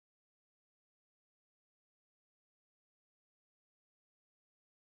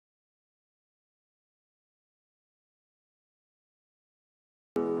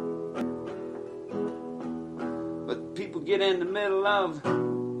people get in the middle of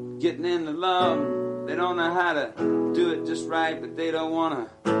getting into love. They don't know how to do it just right, but they don't want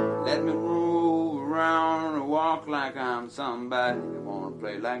to let me move around or walk like I'm somebody. They want to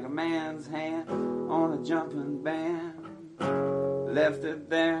play like a man's hand on a jumping band. Left it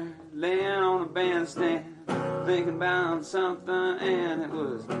there, laying on a bandstand, thinking about something, and it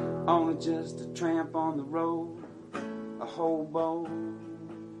was only just a tramp on the road, a hobo.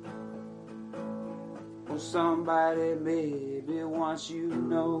 Or somebody maybe wants you to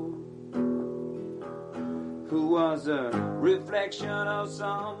know, who was a reflection of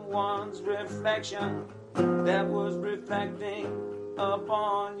someone's reflection that was reflecting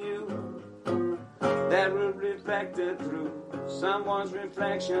upon you, that was reflected through someone's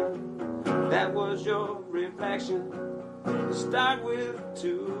reflection, that was your reflection. To start with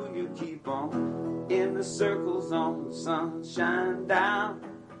two, you keep on in the circles on the sunshine down.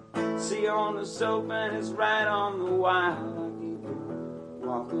 See her on the soap and it's right on the wire. I keep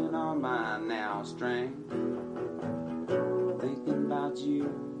walking on my now string, thinking about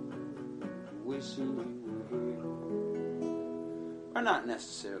you, wishing you were here. Or not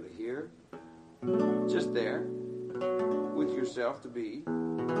necessarily here, just there with yourself to be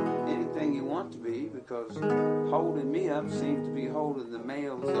anything you want to be, because holding me up seems to be holding the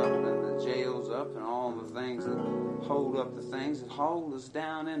mails up and the jails up and all the things that hold up the things that hold us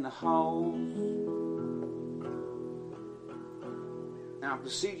down in the holes. Now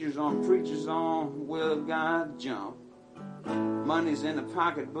procedures on preachers on will of God jump. Money's in the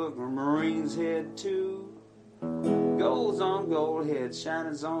pocketbook, a Marine's head too. Gold's on gold head,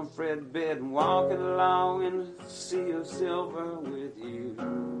 shining's on Fred bed, and walking along in a sea of silver with you.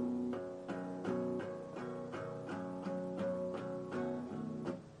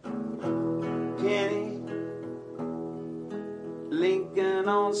 Penny, Lincoln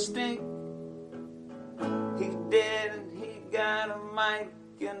on stink. He's dead and he got a mic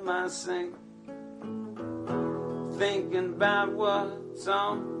in my sink. Thinking about what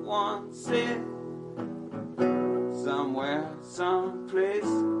someone said, somewhere, someplace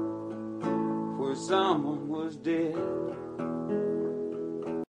where someone was dead.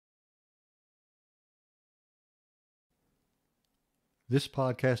 This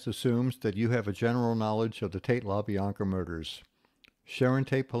podcast assumes that you have a general knowledge of the Tate LaBianca murders. Sharon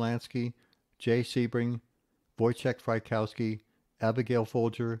Tate Polanski, Jay Sebring, Wojciech Frykowski, Abigail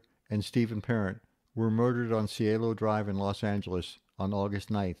Folger, and Stephen Parent were murdered on Cielo Drive in Los Angeles on August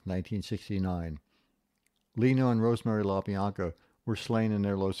 9, 1969. Lena and Rosemary LaBianca were slain in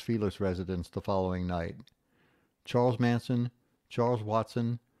their Los Feliz residence the following night. Charles Manson, Charles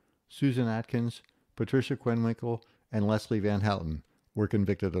Watson, Susan Atkins, Patricia Quenwinkle, and Leslie Van Houten were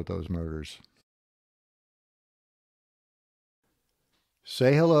convicted of those murders.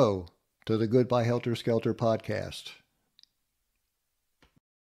 Say hello to the Goodbye Helter Skelter podcast.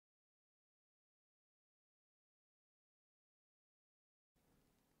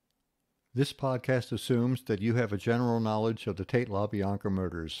 This podcast assumes that you have a general knowledge of the Tate LaBianca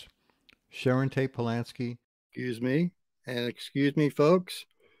murders. Sharon Tate Polanski. Excuse me, and excuse me, folks.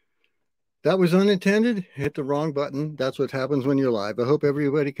 That was unintended. Hit the wrong button. That's what happens when you're live. I hope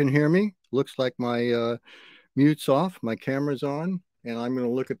everybody can hear me. Looks like my mute's off, my camera's on, and I'm going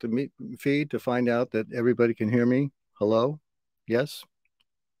to look at the feed to find out that everybody can hear me. Hello? Yes?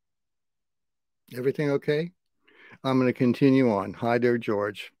 Everything okay? I'm going to continue on. Hi there,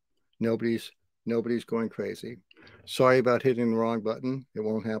 George. Nobody's going crazy. Sorry about hitting the wrong button. It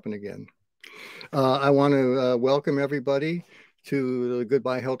won't happen again. I want to welcome everybody to the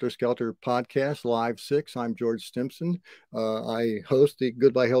Goodbye Helter Skelter podcast, Live 6. I'm George Stimson. I host the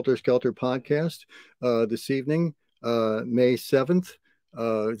Goodbye Helter Skelter podcast this evening, May 7th,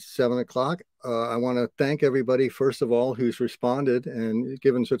 7 o'clock. I want to thank everybody, first of all, who's responded and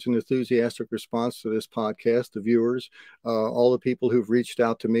given such an enthusiastic response to this podcast, the viewers, all the people who've reached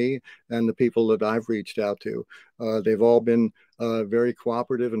out to me and the people that I've reached out to. They've all been very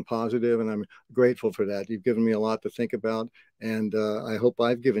cooperative and positive, and I'm grateful for that. You've given me a lot to think about, and I hope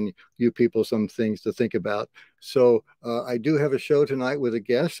I've given you people some things to think about. So I do have a show tonight with a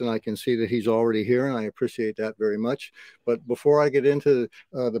guest, and I can see that he's already here, and I appreciate that very much. But before I get into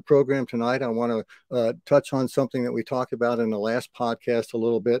the program tonight, I want to touch on something that we talked about in the last podcast a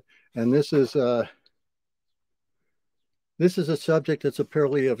little bit, and this is a subject that's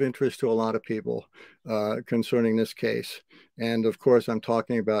apparently of interest to a lot of people concerning this case. And of course, I'm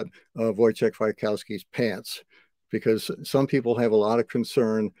talking about Wojciech Frykowski's pants, because some people have a lot of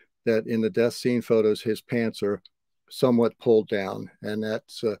concern that in the death scene photos, his pants are somewhat pulled down, and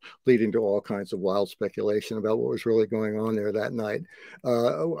that's leading to all kinds of wild speculation about what was really going on there that night.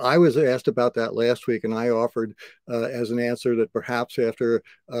 I was asked about that last week, and I offered as an answer that perhaps after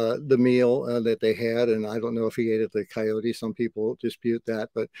the meal that they had, and I don't know if he ate at the Coyote, some people dispute that,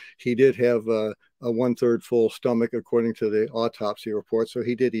 but he did have a 1/3 full stomach, according to the autopsy report. So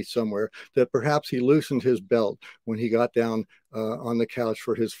he did eat somewhere, that perhaps he loosened his belt when he got down on the couch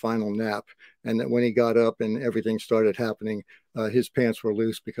for his final nap. And that when he got up and everything started happening, his pants were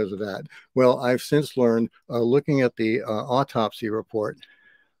loose because of that. Well, I've since learned, looking at the autopsy report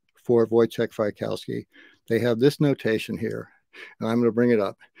for Wojciech Frykowski, they have this notation here, and I'm going to bring it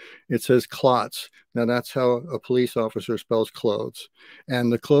up. It says clots. Now, that's how a police officer spells clothes.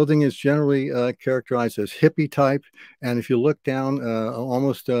 And the clothing is generally characterized as hippie type. And if you look down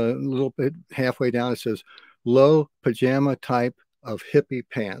almost a little bit halfway down, it says low pajama type of hippie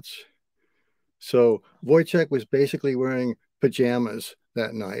pants. So Wojciech was basically wearing pajamas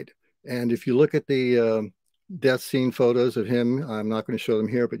that night. And if you look at the death scene photos of him, I'm not going to show them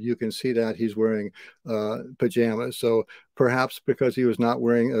here, but you can see that he's wearing pajamas. So perhaps because he was not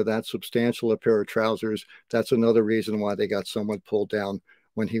wearing that substantial a pair of trousers, that's another reason why they got somewhat pulled down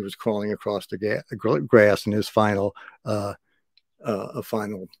when he was crawling across the grass in his final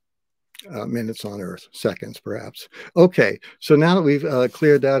minutes on Earth, seconds perhaps. Okay, so now that we've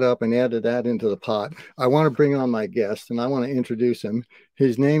cleared that up and added that into the pot, I want to bring on my guest, and I want to introduce him.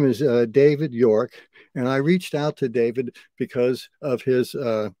 His name is David York, and I reached out to David because of his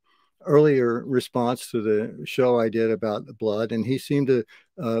earlier response to the show I did about the blood, and he seemed to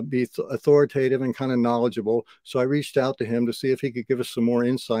be authoritative and kind of knowledgeable. So I reached out to him to see if he could give us some more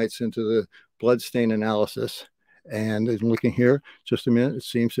insights into the blood stain analysis. And I'm looking here, just a minute. It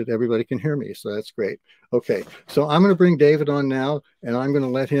seems that everybody can hear me, so that's great. Okay, so I'm going to bring David on now, and I'm going to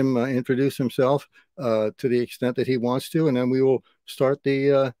let him introduce himself to the extent that he wants to, and then we will start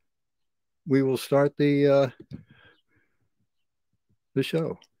the the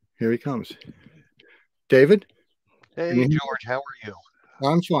show. Here he comes, David. Hey, George, how are you?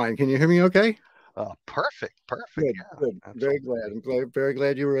 I'm fine. Can you hear me? Okay. Perfect. Good. Yeah, Good. Very glad. absolutely. Very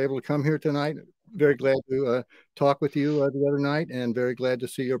glad you were able to come here tonight. Very glad to talk with you the other night, and very glad to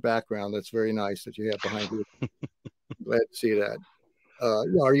see your background. That's very nice that you have behind you. Glad to see that.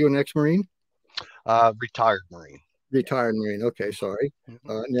 Are you an ex-Marine? Retired Marine. Retired Marine. Okay, sorry.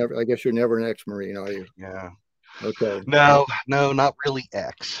 Mhm. Never. I guess you're never an ex-Marine, are you? Yeah. Okay. No, not really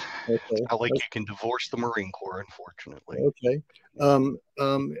ex. Okay. Not like you can divorce the Marine Corps, unfortunately. Okay.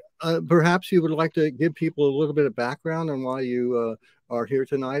 Perhaps you would like to give people a little bit of background on why you are here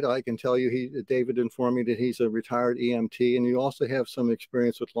tonight. I can tell you, David informed me that he's a retired EMT, and you also have some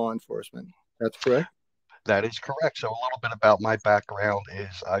experience with law enforcement. That's correct? That is correct. So a little bit about my background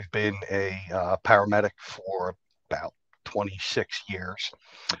is I've been a paramedic for about 26 years.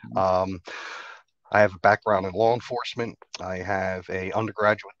 Um, I have a background in law enforcement. I have a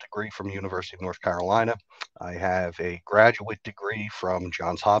undergraduate degree from the University of North Carolina. I have a graduate degree from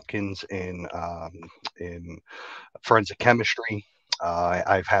Johns Hopkins in forensic chemistry.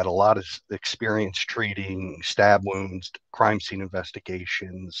 I've had a lot of experience treating stab wounds, crime scene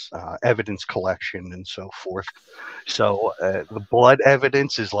investigations, evidence collection, and so forth. So the blood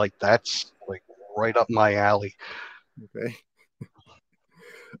evidence is that's like right up my alley. Okay.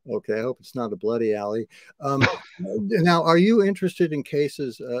 Okay, I hope it's not a bloody alley. Now, are you interested in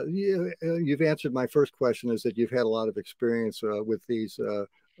cases? You've answered my first question, is that you've had a lot of experience with these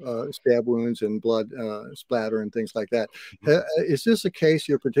stab wounds and blood splatter and things like that. Is this a case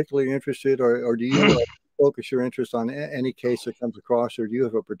you're particularly interested, or do you focus your interest on any case that comes across, or do you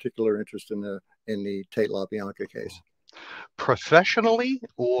have a particular interest in the Tate LaBianca case? Professionally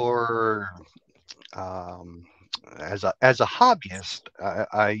or um, as a hobbyist,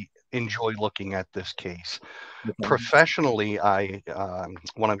 I enjoy looking at this case. Okay. Professionally, I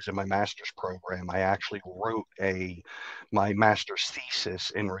when I was in my master's program, I actually wrote my master's thesis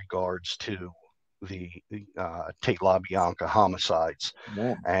in regards to the Tate LaBianca homicides.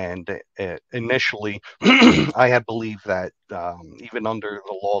 Yeah. And initially, I had believed that even under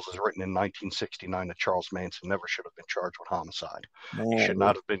the laws as written in 1969, that Charles Manson never should have been charged with homicide. He should Oh,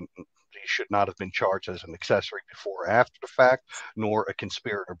 not have been. He should not have been charged as an accessory before or after the fact, nor a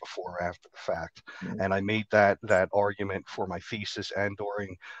conspirator before or after the fact. yeah. And I made that argument for my thesis and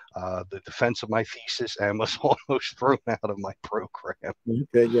during the defense of my thesis and was almost thrown out of my program.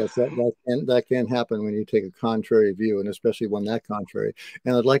 Okay, yes, that can happen when you take a contrary view, and especially one that contrary.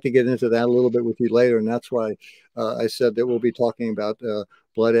 And I'd like to get into that a little bit with you later, and that's why I said that we'll be talking about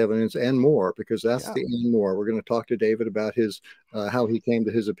blood evidence and more, because that's the and more. We're going to talk to David about his how he came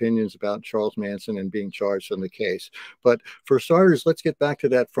to his opinions about Charles Manson and being charged in the case. But for starters, let's get back to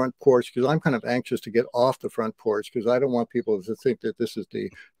that front porch, because I'm kind of anxious to get off the front porch, because I don't want people to think that this is the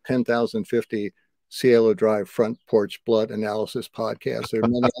 10,050 Cielo Drive front porch blood analysis podcast. There are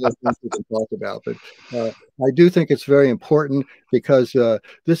many other things we can talk about, but I do think it's very important because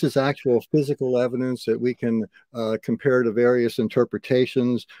this is actual physical evidence that we can compare to various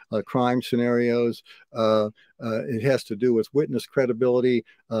interpretations, crime scenarios. It has to do with witness credibility,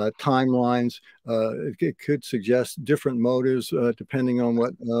 timelines. It could suggest different motives depending on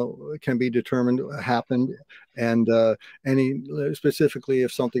what can be determined happened, and any specifically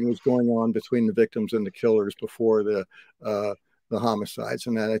if something was going on between the victims and the killers before the homicides.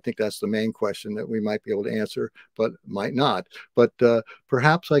 And I think that's the main question that we might be able to answer, but might not. But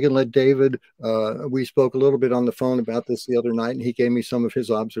perhaps I can let David, we spoke a little bit on the phone about this the other night, and he gave me some of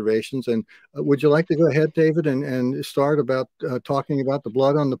his observations. And would you like to go ahead, David, and start about talking about the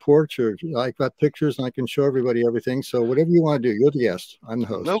blood on the porch? Or I've got pictures and I can show everybody everything. So whatever you want to do, you're the guest. I'm the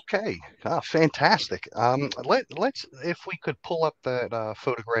host. Okay, fantastic. Let's if we could pull up that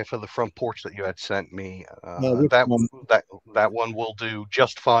photograph of the front porch that you had sent me. That one will do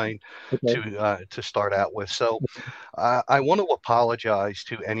just fine. Okay. To start out with. So I want to apologize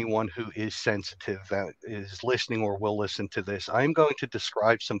to anyone who is sensitive that is listening or will listen to this. I'm going to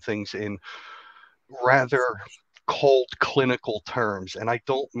describe some things in rather cold clinical terms, and I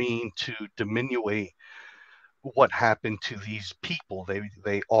don't mean to diminuate what happened to these people.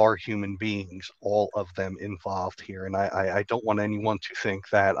 They are human beings, all of them involved here, and I don't want anyone to think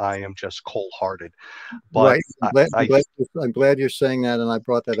that I am just cold-hearted. But right. I'm glad you're saying that, and I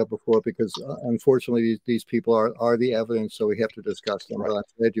brought that up before because unfortunately these people are the evidence, so we have to discuss them. Right. But I'm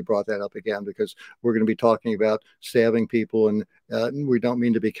glad you brought that up again because we're going to be talking about stabbing people, and we don't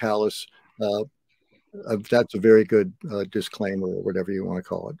mean to be callous. That's a very good disclaimer, or whatever you want to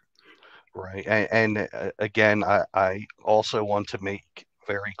call it. Right. And again, I also want to make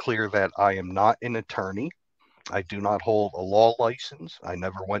very clear that I am not an attorney. I do not hold a law license. I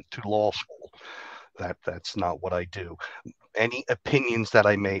never went to law school. That's not what I do. Any opinions that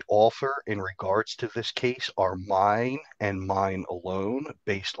I may offer in regards to this case are mine and mine alone,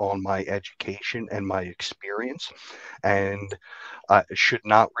 based on my education and my experience, and should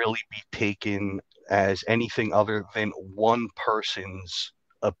not really be taken as anything other than one person's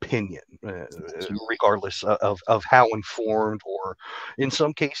opinion, regardless of how informed or in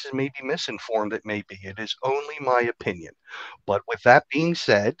some cases maybe misinformed it may be. It is only my opinion. But with that being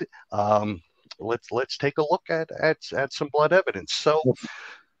said, let's take a look at some blood evidence. So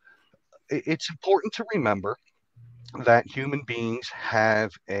it's important to remember that human beings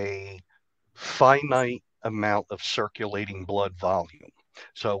have a finite amount of circulating blood volume.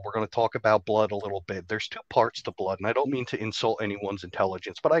 So we're going to talk about blood a little bit. There's two parts to blood, and I don't mean to insult anyone's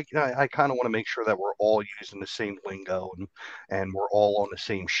intelligence, but I kind of want to make sure that we're all using the same lingo and we're all on the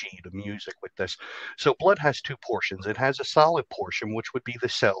same sheet of music with this. So blood has two portions. It has a solid portion, which would be the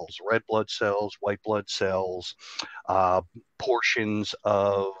cells, red blood cells, white blood cells, portions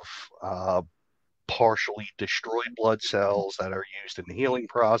of partially destroyed blood cells that are used in the healing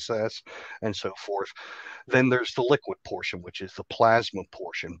process, and so forth. Then there's the liquid portion, which is the plasma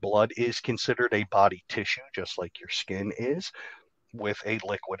portion. Blood is considered a body tissue, just like your skin is, with a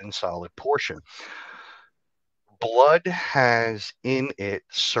liquid and solid portion. Blood has in it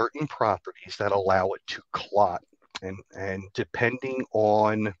certain properties that allow it to clot, and depending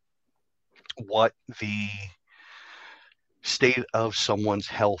on what the state of someone's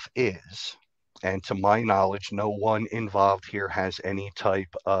health is, and to my knowledge, no one involved here has any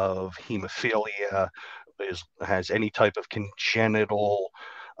type of hemophilia, has any type of congenital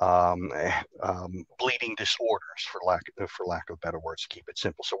bleeding disorders, for lack of better words, to keep it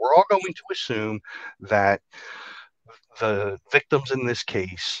simple. So we're all going to assume that the victims in this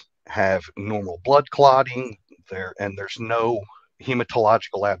case have normal blood clotting and there's no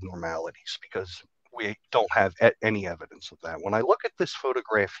hematological abnormalities, because we don't have any evidence of that. When I look at this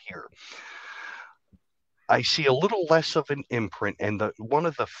photograph here, I see a little less of an imprint, and one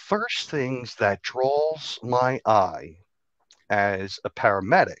of the first things that draws my eye as a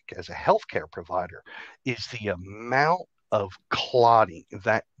paramedic, as a healthcare provider, is the amount of clotting,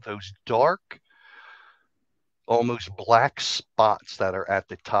 that those dark, almost black spots that are at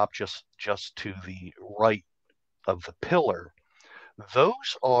the top, just to the right of the pillar.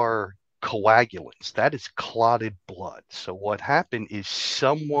 those are coagulants. That is clotted blood. So what happened is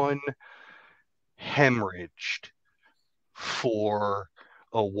someone hemorrhaged for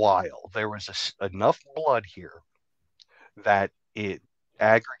a while. There was enough blood here that it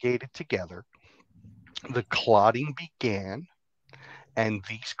aggregated together. The clotting began, and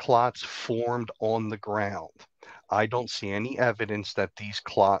these clots formed on the ground. I don't see any evidence that these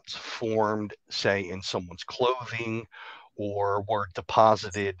clots formed, say, in someone's clothing or were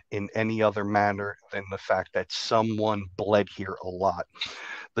deposited in any other manner than the fact that someone bled here a lot.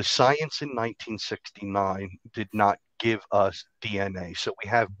 The science in 1969 did not give us DNA. So we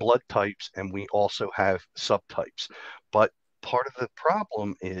have blood types and we also have subtypes. But part of the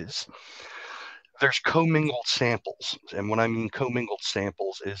problem is there's commingled samples. And when I mean commingled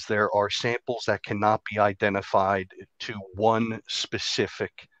samples is there are samples that cannot be identified to one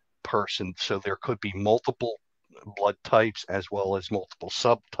specific person. So there could be multiple blood types as well as multiple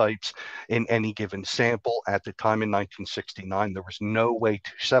subtypes in any given sample. At the time in 1969, there was no way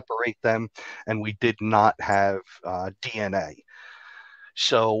to separate them, and we did not have DNA.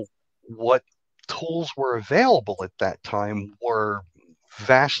 So what tools were available at that time were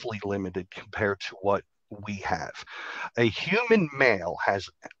vastly limited compared to what we have. A human male has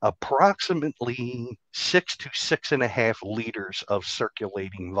approximately 6 to 6.5 liters of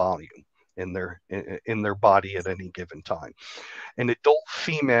circulating volume in their body at any given time. An adult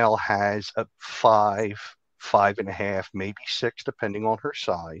female has 5.5, maybe 6, depending on her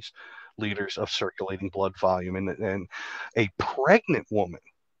size, liters of circulating blood volume. And a pregnant woman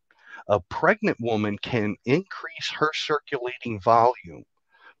can increase her circulating volume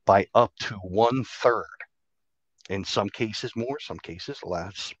by up to 1/3. In some cases more, some cases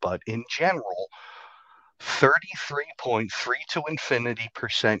less, but in general, 33.3 to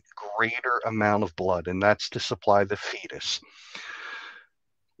infinity% greater amount of blood, and that's to supply the fetus.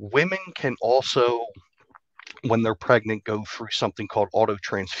 Women can also, when they're pregnant, go through something called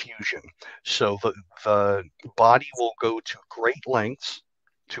autotransfusion. So the body will go to great lengths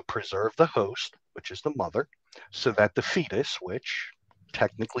to preserve the host, which is the mother, so that the fetus, which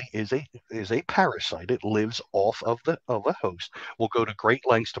technically is a parasite, it lives off of a host, will go to great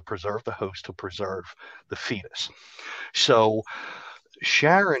lengths to preserve the host, to preserve the fetus. So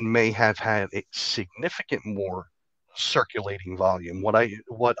Sharon may have had a significant more circulating volume. What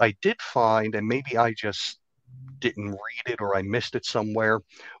I did find, and maybe I just didn't read it or I missed it somewhere,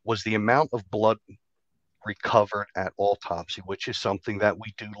 was the amount of blood recovered at autopsy, which is something that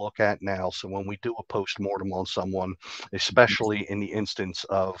we do look at now. So when we do a post-mortem on someone, especially in the instance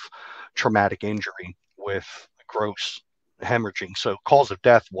of traumatic injury with gross hemorrhaging, so cause of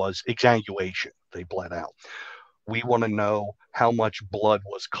death was exsanguination, they bled out. We want to know how much blood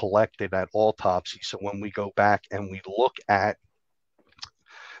was collected at autopsy. So when we go back and we look at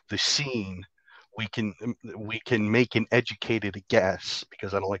the scene, we can make an educated guess,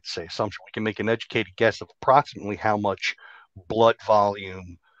 because I don't like to say assumption. We can make an educated guess of approximately how much blood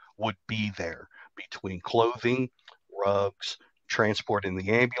volume would be there between clothing, rugs, transport in the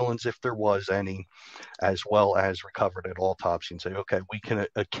ambulance if there was any, as well as recovered at autopsy, and say, okay, we can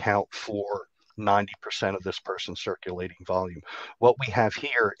account for 90% of this person's circulating volume. What we have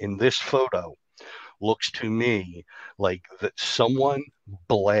here in this photo looks to me like that someone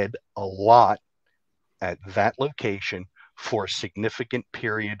bled a lot at that location for a significant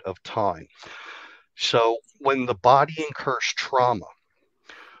period of time. So when the body incurs trauma,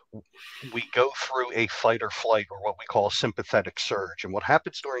 we go through a fight or flight, or what we call a sympathetic surge. And what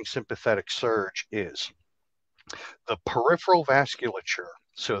happens during sympathetic surge is the peripheral vasculature,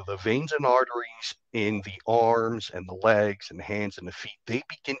 so the veins and arteries in the arms and the legs and the hands and the feet, they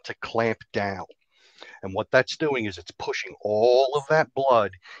begin to clamp down. And what that's doing is it's pushing all of that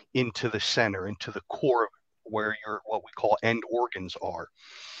blood into the center, into the core, where your what we call end organs are.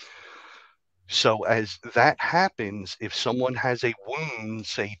 So as that happens, if someone has a wound,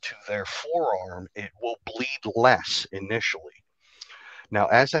 say to their forearm, it will bleed less initially. Now,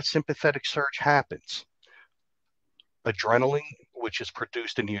 as that sympathetic surge happens, adrenaline, which is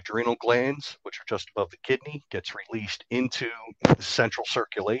produced in the adrenal glands, which are just above the kidney, gets released into the central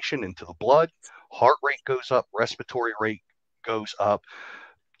circulation, into the blood. Heart rate goes up, respiratory rate goes up,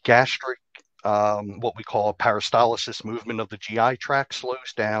 gastric, what we call peristalsis, movement of the GI tract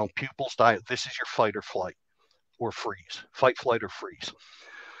slows down, pupils dilate. This is your fight or flight or freeze, fight, flight, or freeze.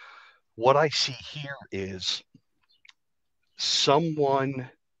 What I see here is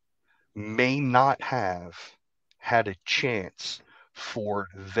someone may not have had a chance for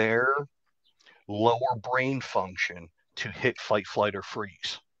their lower brain function to hit fight, flight, or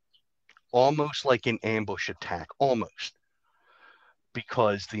freeze. Almost like an ambush attack, almost.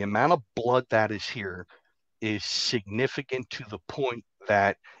 because the amount of blood that is here is significant to the point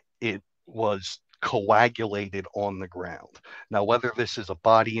that it was coagulated on the ground. Now, whether this is a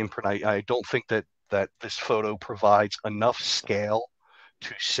body imprint, I don't think that this photo provides enough scale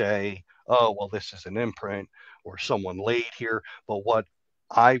to say, oh, well, this is an imprint or someone laid here. But what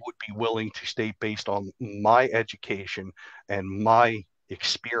I would be willing to state based on my education and my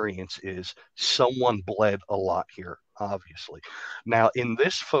experience is someone bled a lot here, obviously. Now, in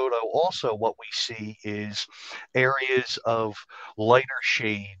this photo, also what we see is areas of lighter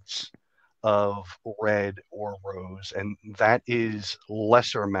shades of red or rose, and that is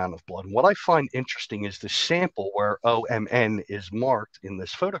lesser amount of blood. And what I find interesting is the sample where OMN is marked in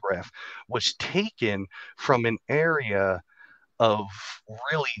this photograph was taken from an area of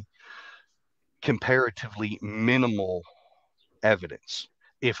really comparatively minimal evidence.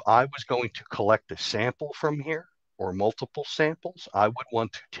 If I was going to collect a sample from here or multiple samples, I would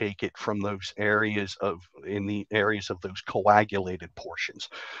want to take it from those areas in the areas of those coagulated portions,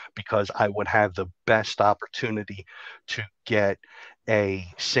 because I would have the best opportunity to get a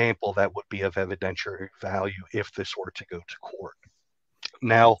sample that would be of evidentiary value if this were to go to court.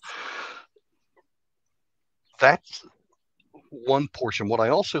 Now, that's one portion. What I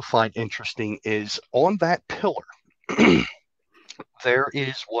also find interesting is on that pillar, there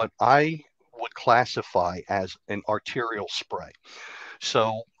is what I would classify as an arterial spray.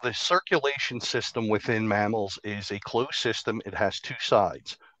 So the circulation system within mammals is a closed system. It has two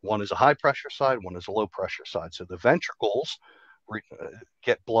sides. One is a high pressure side, one is a low pressure side. So the ventricles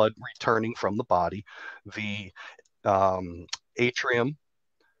get blood returning from the body. The atrium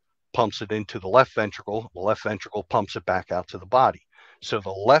pumps it into the left ventricle. The left ventricle pumps it back out to the body. So the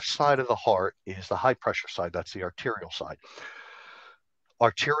left side of the heart is the high pressure side. That's the arterial side.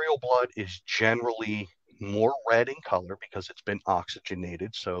 Arterial blood is generally more red in color because it's been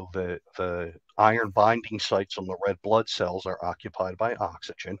oxygenated. So the iron binding sites on the red blood cells are occupied by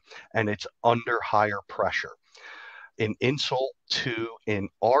oxygen, and it's under higher pressure. An insult to an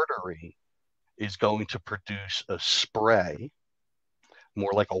artery is going to produce a spray,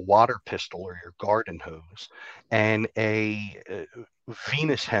 more like a water pistol or your garden hose, and a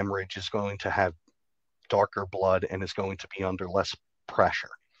venous hemorrhage is going to have darker blood and is going to be under less pressure.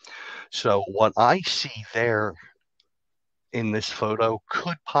 So what I see there in this photo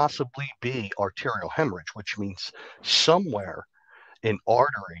could possibly be arterial hemorrhage, which means somewhere an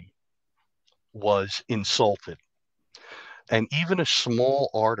artery was insulted. And even a small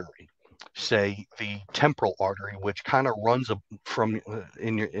artery, say the temporal artery, which kind of runs from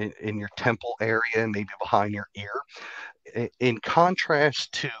in your temple area and maybe behind your ear, in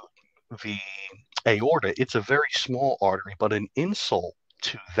contrast to the aorta, it's a very small artery, but an insult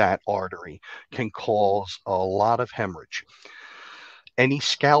to that artery can cause a lot of hemorrhage. Any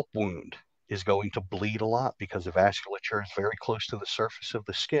scalp wound is going to bleed a lot because the vasculature is very close to the surface of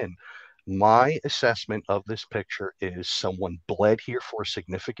the skin. My assessment of this picture is someone bled here for a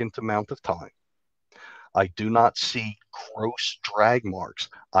significant amount of time. I do not see gross drag marks.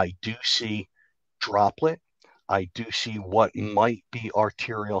 I do see droplet. I do see what might be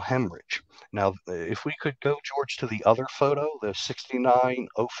arterial hemorrhage. Now, if we could go, George, to the other photo, the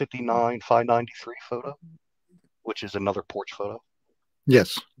 69059 593 photo, which is another porch photo.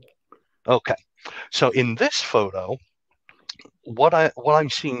 Yes. Okay. So in this photo, what I'm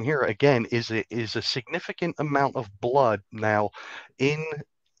seeing here again is a significant amount of blood. Now, in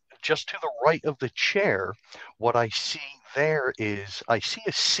just to the right of the chair, what I see there is I see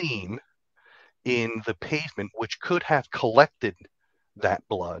a seam in the pavement which could have collected that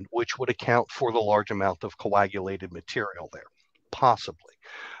blood, which would account for the large amount of coagulated material there, possibly.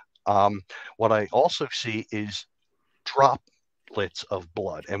 What I also see is droplets of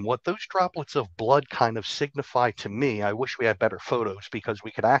blood. And what those droplets of blood kind of signify to me, I wish we had better photos because we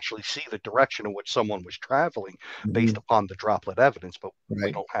could actually see the direction in which someone was traveling based upon the droplet evidence, but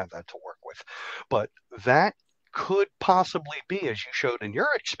we don't have that to work with. But that could possibly be, as you showed in your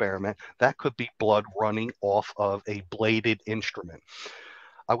experiment, that could be blood running off of a bladed instrument.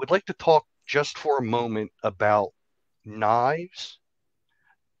 I would like to talk just for a moment about knives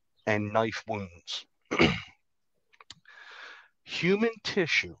and knife wounds. Human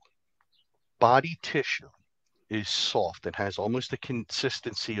tissue, body tissue, is soft. It has almost the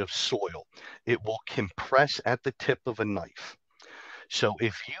consistency of soil. It will compress at the tip of a knife. So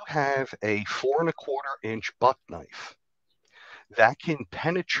if you have a 4¼ inch buck knife, that can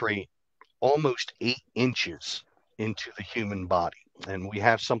penetrate almost 8 inches into the human body. And we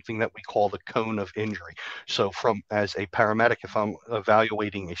have something that we call the cone of injury. So as a paramedic, if I'm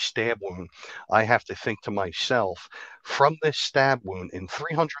evaluating a stab wound, I have to think to myself, from this stab wound in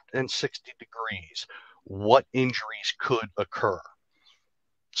 360 degrees, what injuries could occur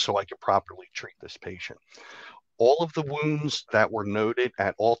so I could properly treat this patient. All of the wounds that were noted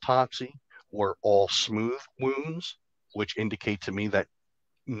at autopsy were all smooth wounds, which indicate to me that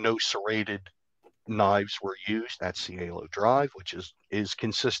no serrated knives were used at Cielo Drive, which is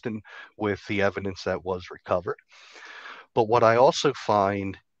consistent with the evidence that was recovered. But what I also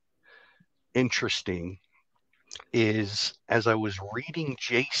find interesting is, as I was reading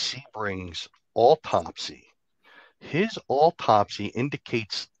Jay Sebring's autopsy, his autopsy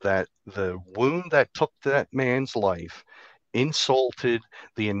indicates that the wound that took that man's life insulted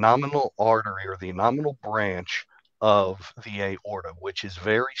the innominal artery or the innominal branch of the aorta, which is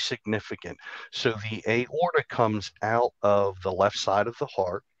very significant. So the aorta comes out of the left side of the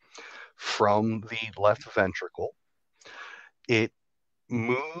heart from the left ventricle. It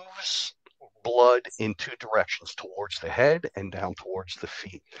moves blood in two directions, towards the head and down towards the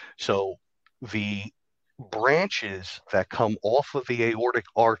feet. So the branches that come off of the aortic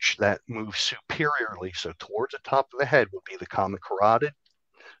arch that move superiorly, so towards the top of the head, would be the common carotid,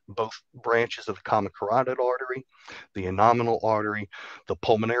 both branches of the common carotid artery, the innominal artery, the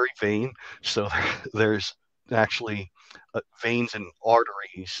pulmonary vein. So there's actually veins and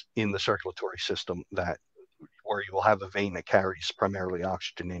arteries in the circulatory system that where you will have a vein that carries primarily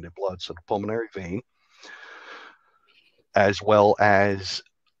oxygenated blood. So the pulmonary vein, as well as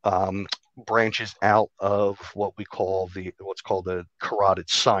branches out of what's called the carotid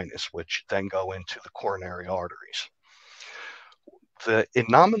sinus, which then go into the coronary arteries. The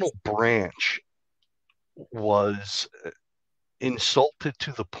innominal branch was insulted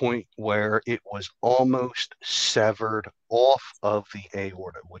to the point where it was almost severed off of the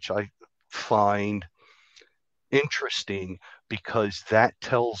aorta, which I find interesting because that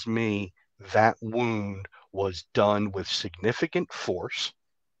tells me that wound was done with significant force.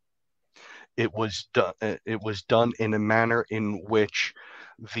 It was done in a manner in which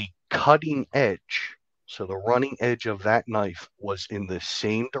the cutting edge, so the running edge of that knife, was in the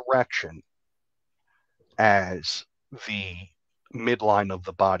same direction as the midline of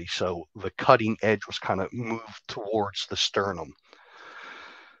the body. So the cutting edge was kind of moved towards the sternum.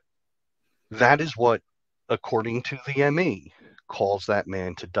 That is what, according to the ME, caused that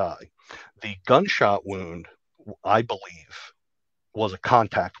man to die. The gunshot wound, I believe, was a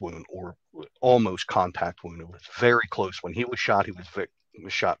contact wound or almost contact wound. It was very close. When he was shot, he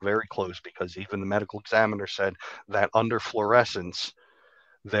was shot very close, because even the medical examiner said that under fluorescence,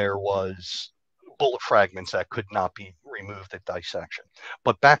 there was bullet fragments that could not be removed at dissection.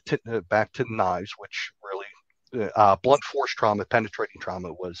 But back to knives, which really blunt force trauma, penetrating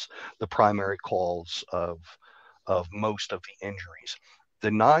trauma, was the primary cause of most of the injuries.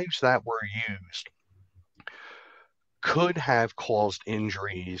 The knives that were used could have caused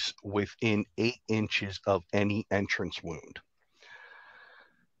injuries within 8 inches of any entrance wound.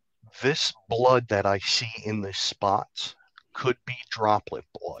 This blood that I see in the spots could be droplet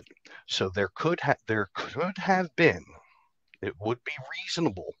blood. So there could have been, it would be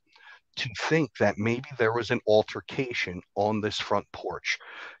reasonable to think that maybe there was an altercation on this front porch.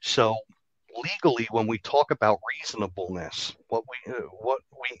 So legally, when we talk about reasonableness, what we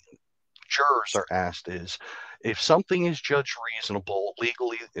jurors are asked is, if something is judged reasonable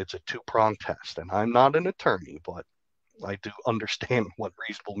legally, it's a two-pronged test. And I'm not an attorney, but I do understand what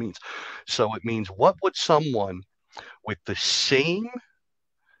reasonable means. So it means, what would someone with the same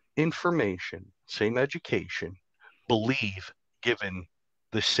information, same education, believe given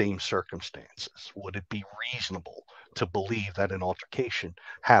the same circumstances? Would it be reasonable to believe that an altercation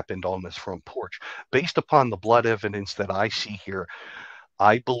happened on this front porch? Based upon the blood evidence that I see here,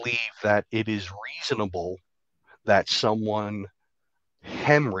 I believe that it is reasonable that someone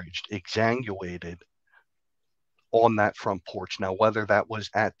hemorrhaged, exsanguinated on that front porch. Now, whether that was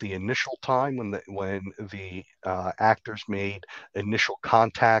at the initial time when the actors made initial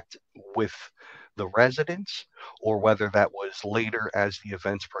contact with the residents, or whether that was later as the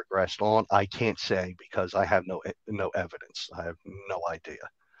events progressed on, I can't say, because I have no evidence. I have no idea.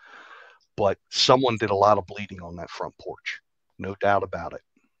 But someone did a lot of bleeding on that front porch, no doubt about it.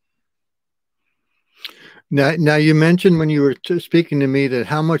 Now you mentioned when you were speaking to me that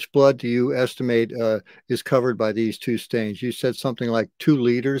how much blood do you estimate is covered by these two stains? You said something like 2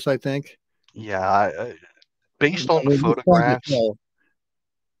 liters, I think. Yeah, based on the photographs.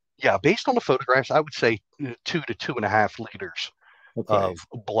 Yeah, based on the photographs, I would say 2 to 2.5 liters of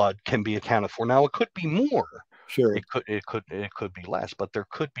blood can be accounted for. Now, it could be more, Sure. It could be less, but there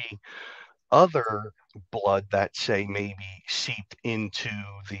could be other blood that say maybe seeped into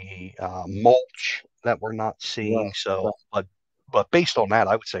the mulch that we're not seeing. Right. So, but based on that,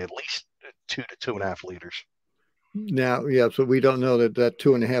 I would say at least 2 to 2.5 liters. Now, yeah, so we don't know that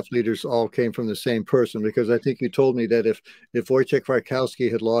 2.5 liters all came from the same person, because I think you told me that if Wojciech Frykowski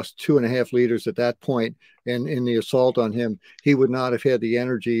had lost 2.5 liters at that point, and in the assault on him, he would not have had the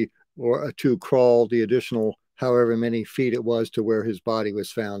energy or to crawl the additional however many feet it was to where his body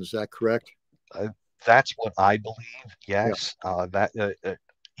was found. Is that correct? That's what I believe. Yeah. Yes, that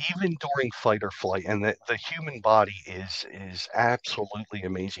even during fight or flight, and the human body is absolutely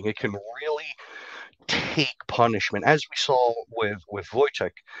amazing. It can really take punishment, as we saw with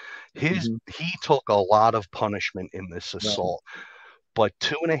Wojciech. Mhm. He took a lot of punishment in this Right. assault, but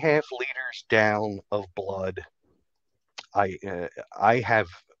 2.5 liters down of blood, I have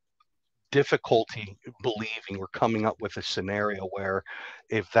difficulty believing or coming up with a scenario where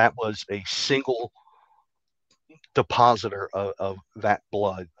if that was a single depositor of that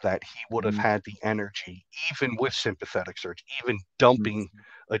blood, that he would have Mhm. had the energy, even with sympathetic surge, even Mhm. dumping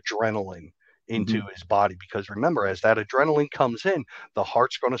adrenaline into Mhm. his body. Because remember, as that adrenaline comes in, the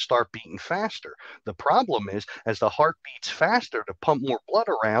heart's going to start beating faster. The problem is, as the heart beats faster to pump more blood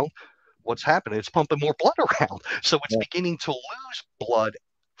around, what's happening? It's pumping more blood around. So it's Yeah. beginning to lose blood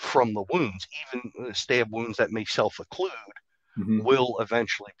from the wounds. Even stab wounds that may self-occlude Mhm. will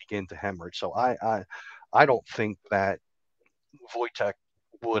eventually begin to hemorrhage. So I don't think that Wojtek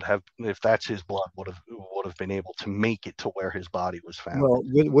would have, if that's his blood, would have been able to make it to where his body was found. Well,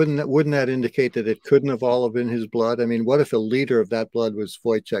 wouldn't that indicate that it couldn't have all have been his blood? I mean, what if a liter of that blood was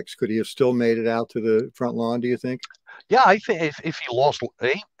Wojciech's? Could he have still made it out to the front lawn, do you think? Yeah, I think if you lost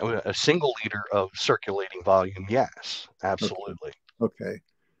a single liter of circulating volume, yes, Okay. absolutely. Okay.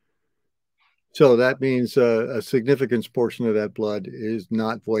 So that means a significant portion of that blood is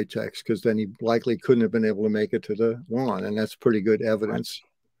not Wojciech's, because then he likely couldn't have been able to make it to the lawn, and that's pretty good Right. evidence.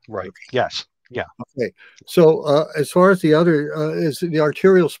 Right. Yes. Yeah. Okay. So as far as the other, is the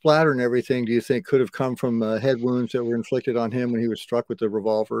arterial splatter and everything, do you think could have come from head wounds that were inflicted on him when he was struck with the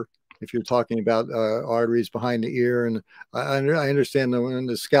revolver? If you're talking about arteries behind the ear, and I understand that when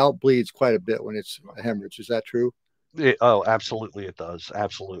the scalp bleeds quite a bit when it's a hemorrhage. Is that true? Oh, absolutely, it does.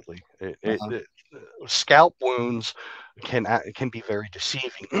 Absolutely. Uh-huh. Scalp wounds can be very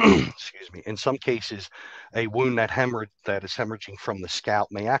deceiving. Excuse me. In some cases, a wound that is hemorrhaging from the scalp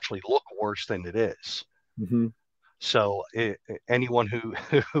may actually look worse than it is. Hmm. So anyone who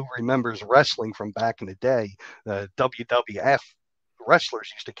who remembers wrestling from back in the day, the WWF wrestlers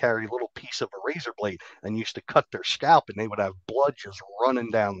used to carry a little piece of a razor blade and used to cut their scalp, and they would have blood just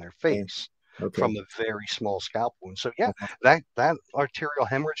running down their Okay. face Okay. from a very small scalp wound. So yeah, Uh-huh. that arterial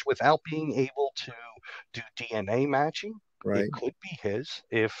hemorrhage, without being able to do DNA matching, it Right. could be his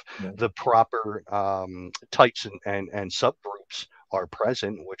if Yeah. the proper types and subgroups are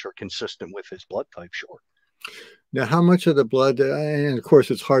present, which are consistent with his blood type. Sure. Now, how much of the blood, and of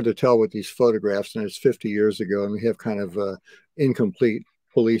course, it's hard to tell with these photographs, and it's 50 years ago, and we have kind of incomplete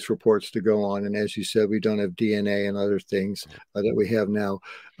police reports to go on. And as you said, we don't have DNA and other things that we have now.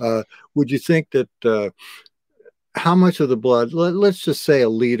 Would you think that how much of the blood, let's just say a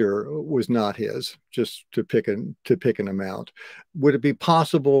liter was not his, just to pick an amount, would it be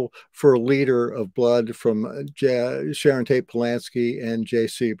possible for a liter of blood from Sharon Tate Polanski and Jay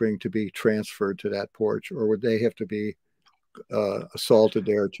Sebring to be transferred to that porch, or would they have to be assaulted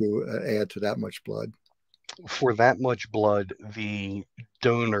there to add to that much blood? For that much blood, the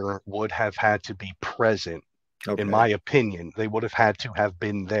donor would have had to be present. In Okay. my opinion, they would have had to have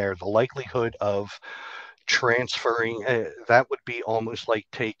been there. The likelihood of transferring that would be almost like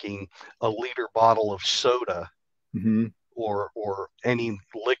taking a liter bottle of soda Hmm. or any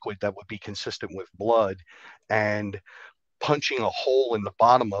liquid that would be consistent with blood and punching a hole in the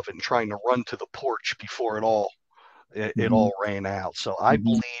bottom of it and trying to run to the porch before it Hmm. all ran out. So I Hmm.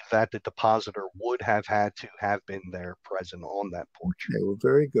 believe that the depositor would have had to have been there present on that porch. Okay, well,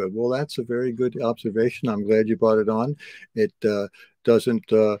 very good. Well, that's a very good observation. I'm glad you brought it on. It doesn't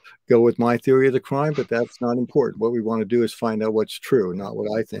go with my theory of the crime, but that's not important. What we want to do is find out what's true, not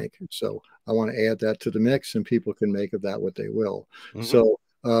what I think. So I want to add that to the mix, and people can make of that what they will. Mm-hmm. So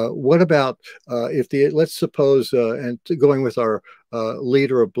what about if let's suppose, and going with our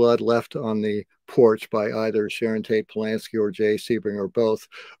liter of blood left on the porch by either Sharon Tate Polanski or Jay Sebring or both,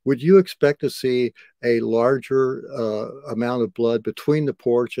 would you expect to see a larger amount of blood between the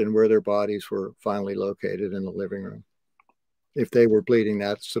porch and where their bodies were finally located in the living room, if they were bleeding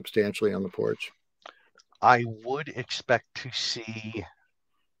that substantially on the porch? I would expect to see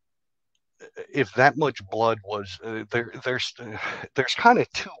if that much blood was there's kind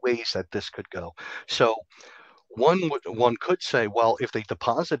of two ways that this could go. So one could say, well, if they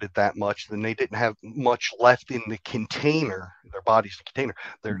deposited that much, then they didn't have much left in the container. Their body's the container.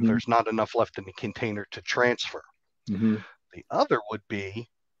 There's not enough left in the container to transfer. The other would be,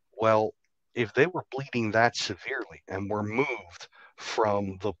 well, if they were bleeding that severely and were moved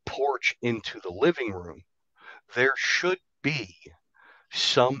from the porch into the living room, there should be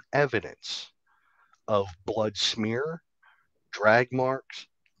some evidence of blood smear, drag marks,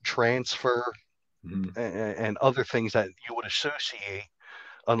 transfer, and other things that you would associate,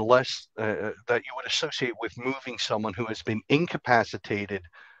 unless that you would associate with moving someone who has been incapacitated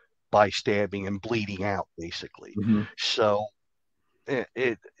by stabbing and bleeding out, basically. So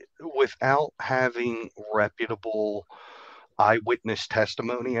it without having reputable eyewitness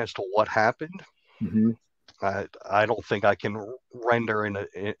testimony as to what happened, I don't think I can render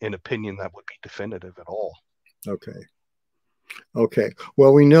an opinion that would be definitive at all. Okay. Okay.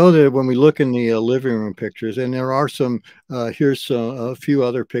 Well, we know that when we look in the living room pictures, and there are some, here's a few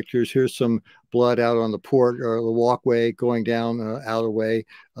other pictures. Here's some blood out on the porch or the walkway going down out of way.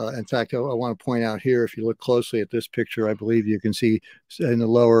 In fact, I want to point out here, if you look closely at this picture, I believe you can see in the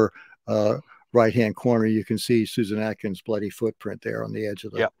lower right-hand corner, you can see Susan Atkins' bloody footprint there on the edge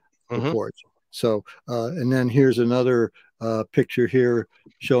of the porch. So, and then here's another picture here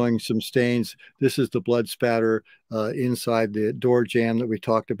showing some stains. This is the blood spatter inside the door jamb that we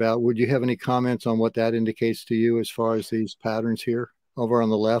talked about. Would you have any comments on what that indicates to you as far as these patterns here over on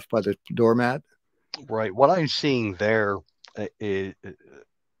the left by the doormat? Right. What I'm seeing there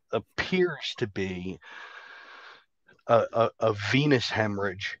appears to be a venous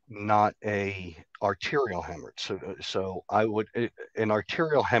hemorrhage, not a arterial hemorrhage. So an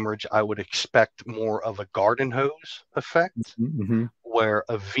arterial hemorrhage, I would expect more of a garden hose effect, where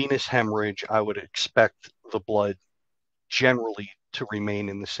a venous hemorrhage, I would expect the blood generally to remain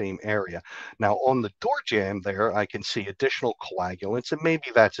in the same area. Now on the door jamb there, I can see additional coagulants, and maybe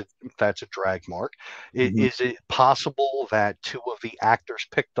that's a drag mark. Is it possible that two of the actors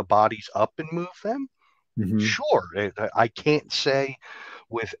picked the bodies up and moved them? Sure. I can't say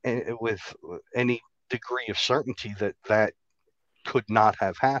with any degree of certainty that could not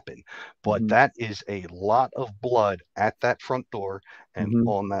have happened, but that is a lot of blood at that front door and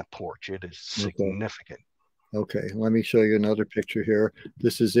on that porch. It is significant. Okay, let me show you another picture here.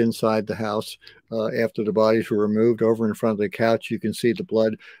 This is inside the house after the bodies were removed. Over in front of the couch, you can see the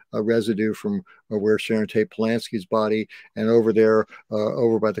blood residue from where Sharon Tate Polanski's body, and over there,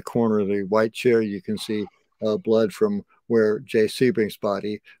 over by the corner of the white chair, you can see blood from where Jay Sebring's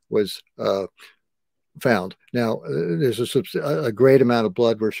body was found. Now, there's a great amount of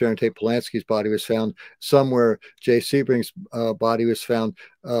blood where Sharon Tate Polanski's body was found. Somewhere Jay Sebring's body was found.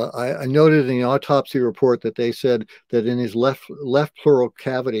 I noted in the autopsy report that they said that in his left pleural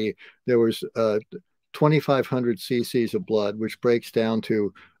cavity there was 2,500 cc's of blood, which breaks down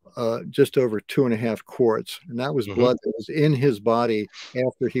to just over 2.5 quarts, and that was blood that was in his body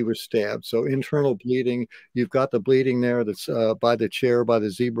after he was stabbed. So internal bleeding, you've got the bleeding there that's by the chair, by the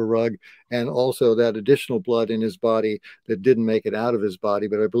zebra rug, and also that additional blood in his body that didn't make it out of his body,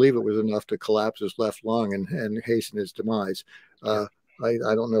 but I believe it was enough to collapse his left lung and hasten his demise. I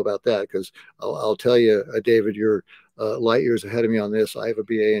don't know about that, because I'll tell you, David, you're light years ahead of me on this. I have a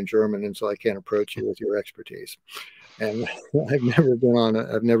BA in German, and so I can't approach you with your expertise. And I've never been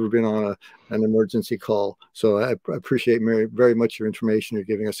on an emergency call. So I appreciate very much your information you're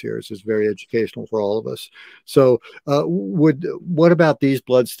giving us here. This is very educational for all of us. So what about these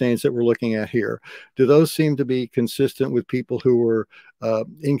blood stains that we're looking at here? Do those seem to be consistent with people who were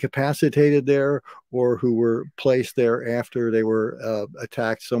incapacitated there, or who were placed there after they were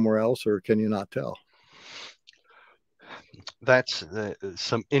attacked somewhere else, or can you not tell? That's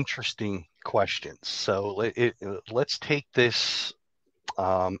some interesting questions. So let's take this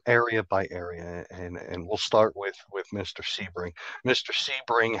area by area, and we'll start with Mr. Sebring. Mr.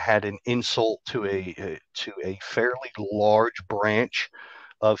 Sebring had an insult to a fairly large branch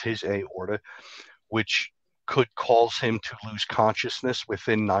of his aorta, which could cause him to lose consciousness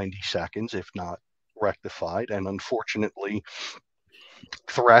within 90 seconds, if not rectified. And unfortunately,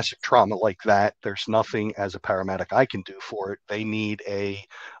 thoracic trauma like that, there's nothing as a paramedic I can do for it. They need a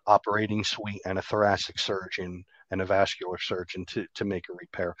operating suite and a thoracic surgeon and a vascular surgeon to make a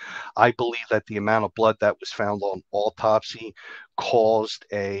repair. I believe that the amount of blood that was found on autopsy caused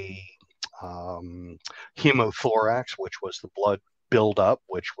a hemothorax, which was the blood buildup,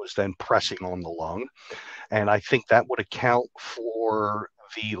 which was then pressing on the lung. And I think that would account for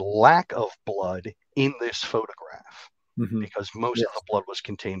the lack of blood in this photograph. because most Yes. of the blood was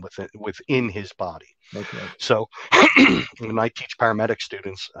contained within his body. Okay. So when I teach paramedic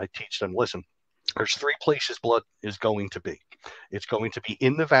students, I teach them, listen, there's three places blood is going to be. It's going to be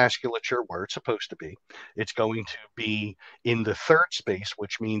in the vasculature where it's supposed to be. It's going to be in the third space,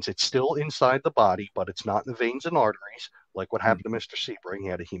 which means it's still inside the body, but it's not in the veins and arteries, like what happened to Mr. Sebring. He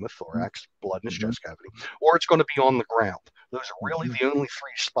had a hemothorax, blood in his chest cavity, or it's going to be on the ground. Those are really the only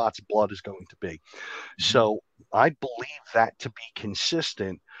three spots blood is going to be. So I believe that to be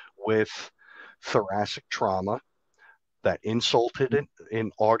consistent with thoracic trauma, that insulted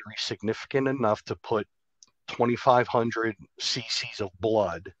an artery significant enough to put 2,500 cc's of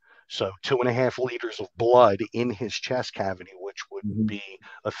blood, so 2.5 liters of blood in his chest cavity, which would be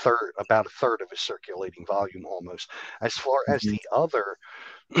about a third of his circulating volume almost. As far as the other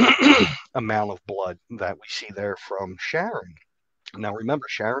amount of blood that we see there from Sharon. Now, remember,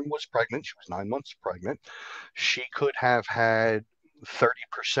 Sharon was pregnant. She was 9 months pregnant. She could have had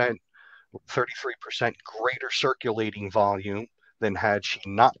 30%, 33% greater circulating volume than had she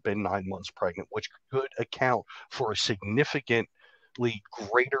not been 9 months pregnant, which could account for a significantly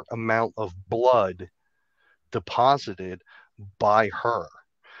greater amount of blood deposited by her.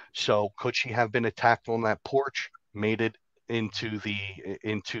 So could she have been attacked on that porch, made it into the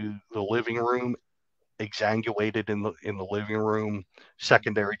living room, exsanguinated in the living room,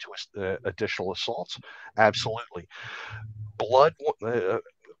 secondary to additional assaults? Absolutely. Blood,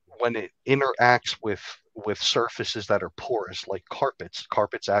 when it interacts with surfaces that are porous, like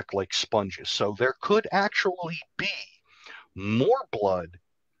carpets act like sponges. So there could actually be more blood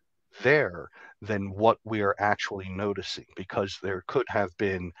there than what we are actually noticing, because there could have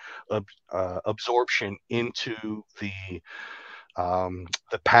been absorption into the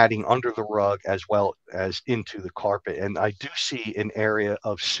padding under the rug as well as into the carpet. And I do see an area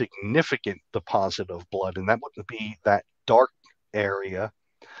of significant deposit of blood, and that would be that dark area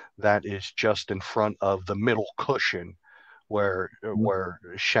that is just in front of the middle cushion where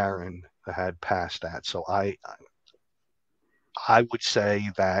Sharon had passed at. So I would say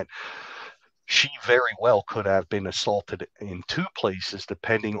that she very well could have been assaulted in two places,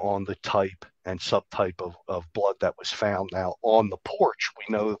 depending on the type and subtype of blood that was found. Now, on the porch,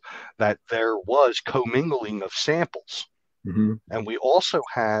 we know that there was commingling of samples. And we also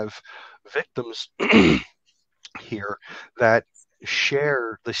have victims here that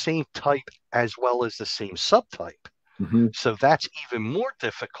share the same type as well as the same subtype. So that's even more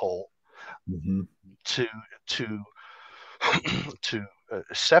difficult to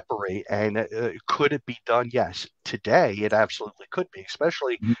separate. And could it be done? Yes. Today, it absolutely could be,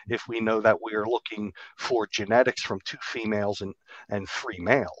 especially if we know that we are looking for genetics from 2 females and 3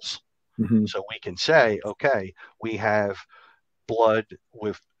 males. So we can say, okay, we have blood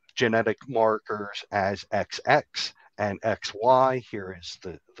with genetic markers as XX and XY. Here is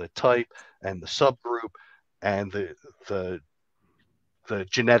the type and the subgroup, and the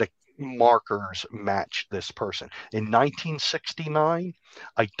genetic markers match this person. In 1969,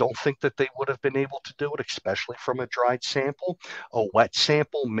 I don't think that they would have been able to do it, especially from a dried sample. A wet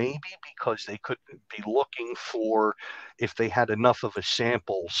sample, maybe, because they could be looking for, if they had enough of a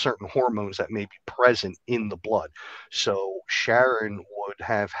sample, certain hormones that may be present in the blood. So Sharon would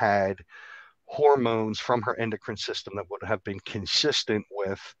have had hormones from her endocrine system that would have been consistent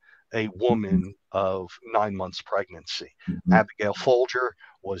with a woman of 9 months pregnancy. Abigail Folger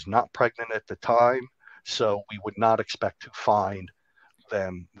was not pregnant at the time, so we would not expect to find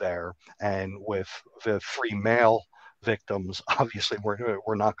them there. And with the 3 male victims, obviously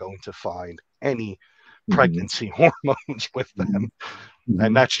we're not going to find any pregnancy hormones with them.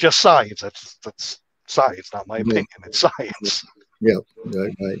 And that's just science. That's science, not my opinion. It's science. Yeah,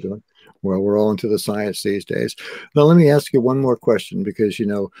 right. Well, we're all into the science these days. Now, let me ask you one more question, because,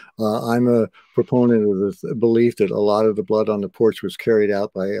 I'm a proponent of the belief that a lot of the blood on the porch was carried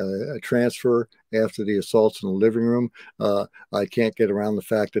out by a transfer after the assaults in the living room. I can't get around the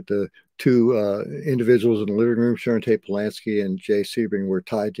fact that the 2 individuals in the living room, Sharon Tate Polanski and Jay Sebring, were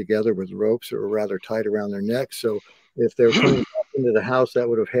tied together with ropes that were rather tight around their necks. So if they were coming back into the house, that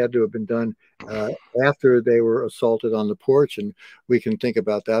would have had to have been done after they were assaulted on the porch, and we can think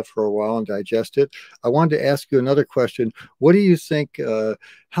about that for a while and digest it. I wanted to ask you another question. What do you think,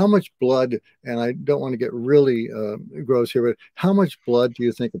 how much blood, and I don't want to get really gross here, but how much blood do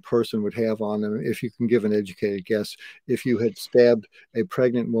you think a person would have on them, if you can give an educated guess, if you had stabbed a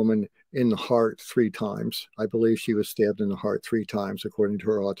pregnant woman in the heart 3 times? I believe she was stabbed in the heart 3 times, according to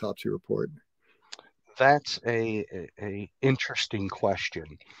her autopsy report. That's a interesting question.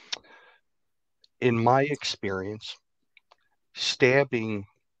 In my experience, stabbing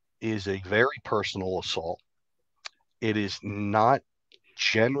is a very personal assault. It is not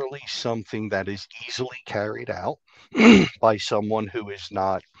generally something that is easily carried out by someone who is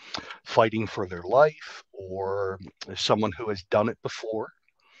not fighting for their life or someone who has done it before.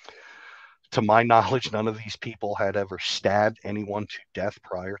 To my knowledge, none of these people had ever stabbed anyone to death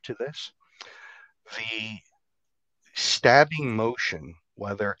prior to this. The stabbing motion,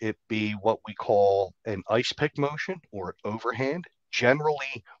 whether it be what we call an ice pick motion or overhand,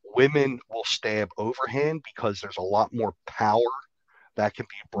 generally women will stab overhand because there's a lot more power that can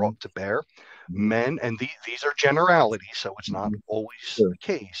be brought to bear. Men, and these are generalities, so it's not always the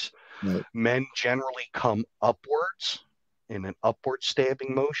case. Right. Men generally come upwards in an upward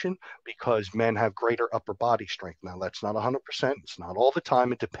stabbing motion because men have greater upper body strength. Now, that's not 100%. It's not all the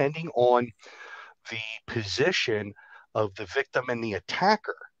time. And depending on the position of the victim and the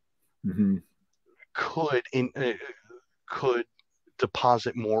attacker, could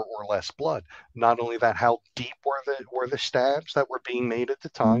deposit more or less blood. Not only that, how deep were the stabs that were being made at the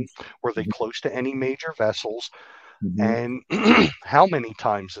time? Were they close to any major vessels? And how many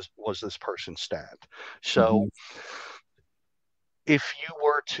times was this person stabbed? So if you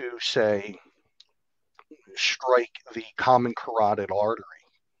were to, say, strike the common carotid artery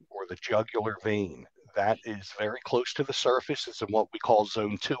or the jugular vein, that is very close to the surface. It's in what we call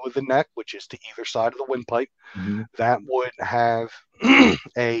zone 2 of the neck, which is to either side of the windpipe. That would have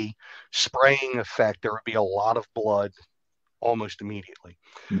a spraying effect. There would be a lot of blood almost immediately.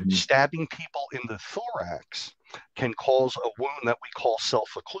 Stabbing people in the thorax can cause a wound that we call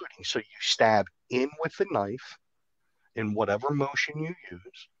self-occluding. So you stab in with the knife in whatever motion you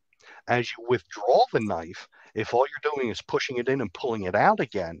use. As you withdraw the knife, if all you're doing is pushing it in and pulling it out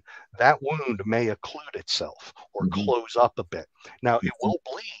again, that wound may occlude itself or close up a bit. Now, it will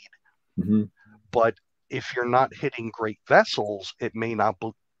bleed, but if you're not hitting great vessels, it may not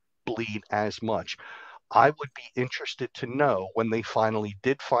bleed as much. I would be interested to know, when they finally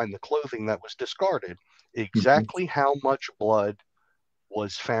did find the clothing that was discarded, exactly how much blood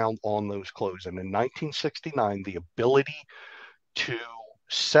was found on those clothes. And in 1969, the ability to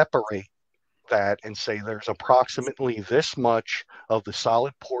separate that and say there's approximately this much of the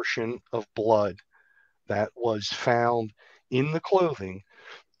solid portion of blood that was found in the clothing,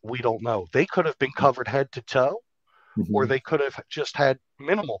 we don't know. They could have been covered head to toe, or they could have just had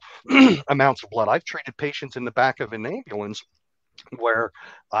minimal amounts of blood. I've treated patients in the back of an ambulance where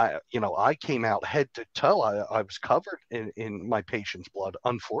I came out head to toe. I was covered in my patient's blood,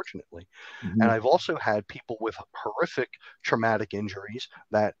 unfortunately. And I've also had people with horrific traumatic injuries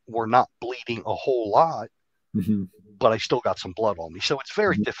that were not bleeding a whole lot, but I still got some blood on me. So it's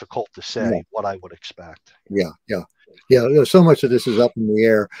very difficult to say what I would expect. Yeah. So much of this is up in the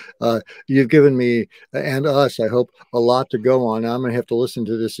air. You've given me and us, I hope, a lot to go on. I'm going to have to listen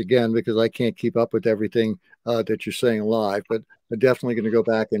to this again because I can't keep up with everything that you're saying live, but I'm definitely going to go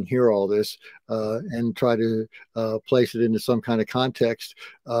back and hear all this and try to place it into some kind of context.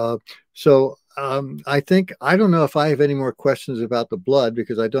 So I think, I don't know if I have any more questions about the blood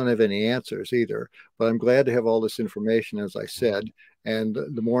because I don't have any answers either, but I'm glad to have all this information, as I said. And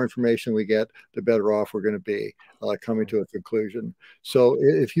the more information we get, the better off we're going to be coming to a conclusion. So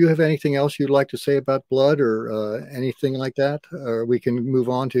if you have anything else you'd like to say about blood or anything like that, or we can move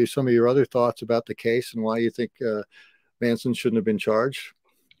on to some of your other thoughts about the case and why you think Manson shouldn't have been charged.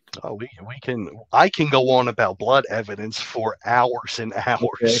 Oh, I can go on about blood evidence for hours and hours.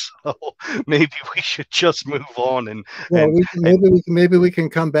 Okay. So maybe we should just move on maybe we can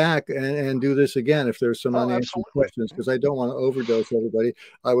come back and do this again if there's some unanswered questions, because I don't want to overdose everybody.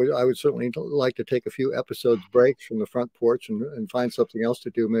 I would certainly like to take a few episodes breaks from the front porch and find something else to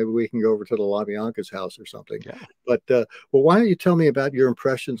do. Maybe we can go over to the LaBianca's house or something. Yeah. But well, why don't you tell me about your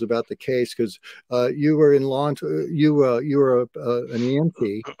impressions about the case? Because you were in you were an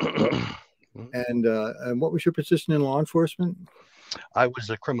EMT. And what was your position in law enforcement? I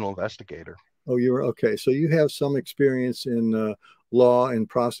was a criminal investigator. Oh, you were okay. So you have some experience in law and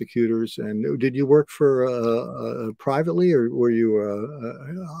prosecutors. And did you work for privately, or were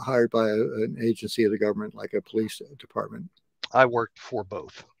you hired by an agency of the government, like a police department? I worked for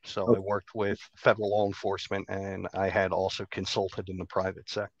both. So okay. I worked with federal law enforcement, and I had also consulted in the private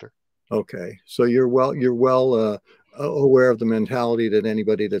sector. Okay, so you're well aware of the mentality that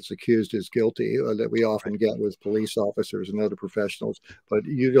anybody that's accused is guilty, that we often get with police officers and other professionals, but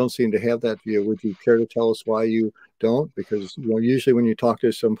you don't seem to have that view. Would you care to tell us why you don't? Because usually when you talk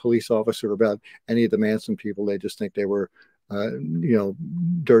to some police officer about any of the Manson people, they just think they were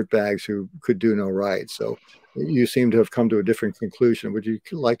dirtbags who could do no right. So you seem to have come to a different conclusion. Would you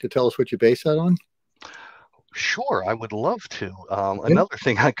like to tell us what you base that on? Sure, I would love to. Another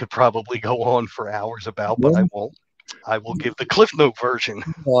thing I could probably go on for hours about, but I won't. I will give the Cliff Note version.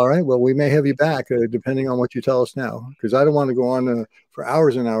 All right. Well, we may have you back depending on what you tell us now, because I don't want to go on for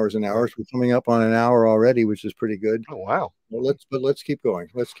hours and hours and hours. We're coming up on an hour already, which is pretty good. Oh, wow. Well, let's keep going.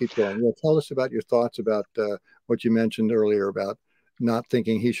 Let's keep going. Yeah, tell us about your thoughts about what you mentioned earlier about not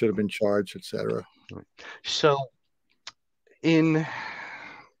thinking he should have been charged, etc. So, in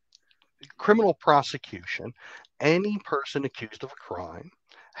criminal prosecution, any person accused of a crime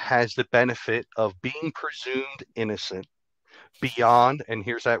has the benefit of being presumed innocent beyond, and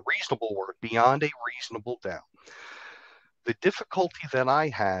here's that reasonable word, beyond a reasonable doubt. The difficulty that I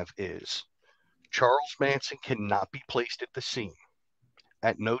have is Charles Manson cannot be placed at the scene.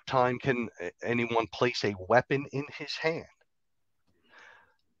 At no time can anyone place a weapon in his hand.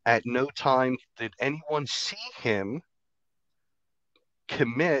 At no time did anyone see him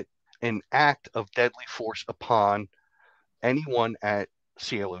commit an act of deadly force upon anyone at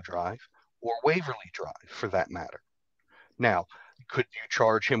Cielo Drive or Waverly Drive, for that matter. Now, could you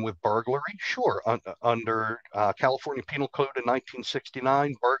charge him with burglary? Sure. Under California Penal Code in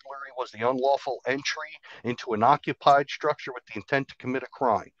 1969, burglary was the unlawful entry into an occupied structure with the intent to commit a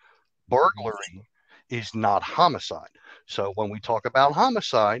crime. Burglary is not homicide. So when we talk about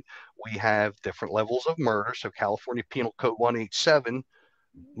homicide, we have different levels of murder. So California Penal Code 187,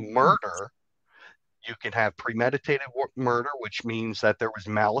 murder, you can have premeditated murder, which means that there was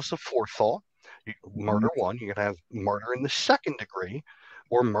malice aforethought. Murder one, you can have murder in the second degree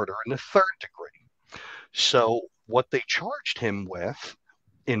or murder in the third degree. So what they charged him with,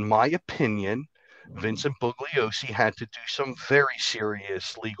 in my opinion, Vincent Bugliosi had to do some very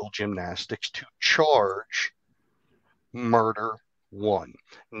serious legal gymnastics to charge murder one.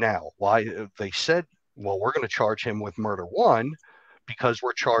 Now, why they said, well, we're going to charge him with murder one because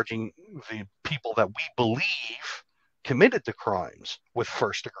we're charging the people that we believe committed the crimes with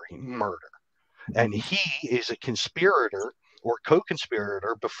first degree murder. And he is a conspirator or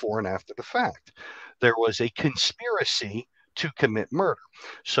co-conspirator before and after the fact. There was a conspiracy to commit murder.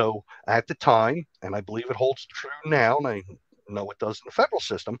 So at the time, and I believe it holds true now, and I know it does in the federal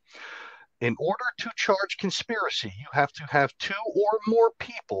system, in order to charge conspiracy, you have to have two or more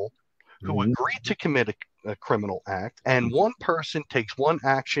people who agree to commit a criminal act, and one person takes one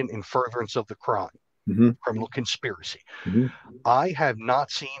action in furtherance of the crime, criminal conspiracy. I have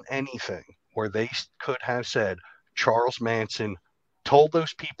not seen anything where they could have said Charles Manson told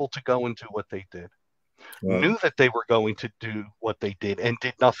those people to go and do what they did, knew that they were going to do what they did and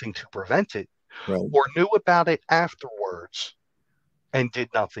did nothing to prevent it, or knew about it afterwards and did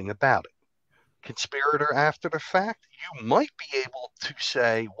nothing about it. Conspirator after the fact, you might be able to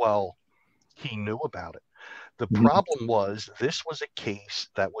say, well, he knew about it. The problem was this was a case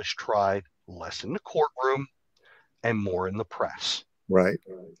that was tried less in the courtroom and more in the press. Right.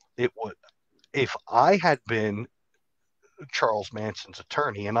 It would, if I had been Charles Manson's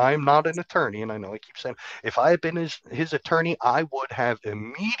attorney, and I'm not an attorney, and I know I keep saying, if I had been his attorney, I would have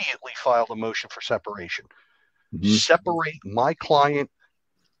immediately filed a motion for separation. Separate my client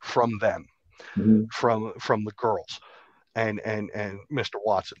from them, from the girls and Mr.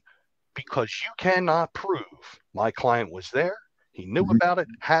 Watson, because you cannot prove my client was there, he knew about it,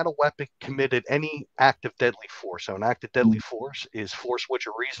 had a weapon, committed any act of deadly force. So an act of deadly force is force which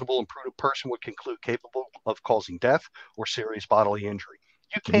a reasonable and prudent person would conclude capable of causing death or serious bodily injury.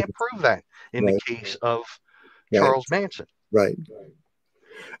 You can't prove that in the case of Charles Manson. Right.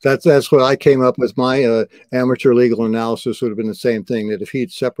 That's what I came up with. My amateur legal analysis would have been the same thing, that if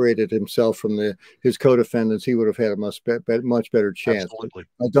he'd separated himself from his co-defendants, he would have had a much better chance. Absolutely.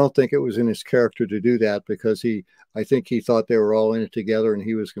 I don't think it was in his character to do that, because I think he thought they were all in it together and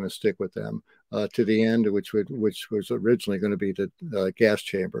he was going to stick with them to the end, which was originally going to be the gas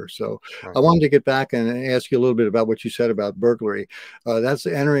chamber. So I wanted to get back and ask you a little bit about what you said about burglary. That's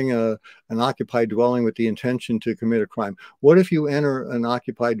entering an occupied dwelling with the intention to commit a crime. What if you enter an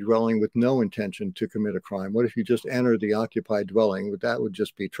occupied dwelling with no intention to commit a crime? What if you just enter the occupied dwelling? That would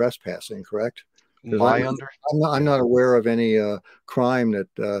just be trespassing, correct? I'm not aware of any crime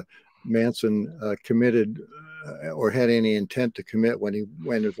that Manson committed or had any intent to commit when he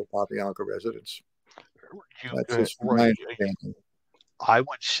went into the Papayanka residence. That's just my understanding. I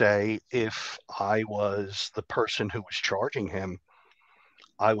would say if I was the person who was charging him,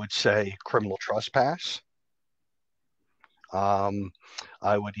 I would say criminal trespass.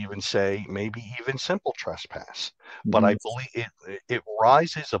 I would even say maybe even simple trespass. But I believe it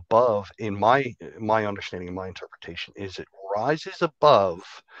rises above, in my understanding, my interpretation, is it rises above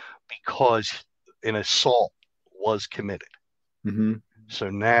because an assault was committed. So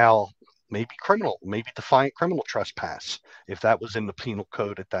now maybe criminal, maybe defiant criminal trespass, if that was in the penal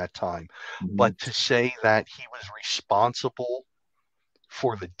code at that time. But to say that he was responsible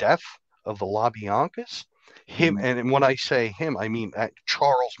for the death of the LaBiancas, him, and when I say him, I mean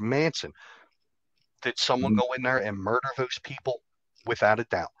Charles Manson. Did someone go in there and murder those people? Without a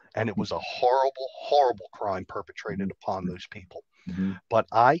doubt. And it was a horrible, horrible crime perpetrated upon those people. But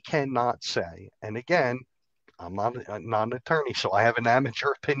I cannot say, and again, I'm not an attorney, so I have an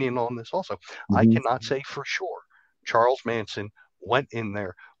amateur opinion on this also. I cannot say for sure Charles Manson went in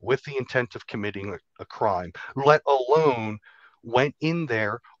there with the intent of committing a crime, let alone went in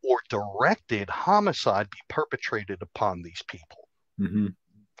there or directed homicide be perpetrated upon these people.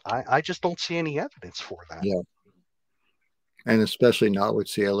 I just don't see any evidence for that. Yeah. And especially not with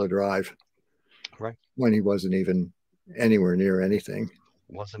Cielo Drive. Right. When he wasn't even anywhere near anything.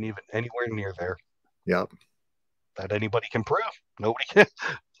 Wasn't even anywhere near there. Yeah. That anybody can prove. Nobody can.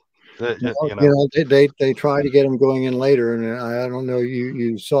 They try to get him going in later, and I don't know.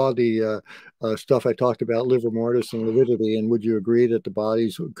 You saw the stuff I talked about, livor mortis and lividity, and would you agree that the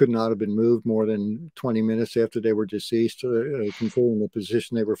bodies could not have been moved more than 20 minutes after they were deceased, considering the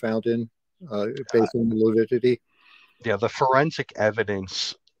position they were found in, based on the lividity? Yeah, the forensic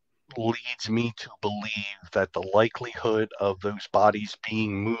evidence leads me to believe that the likelihood of those bodies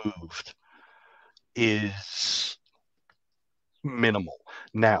being moved is minimal.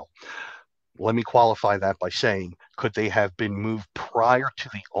 Now, let me qualify that by saying, could they have been moved prior to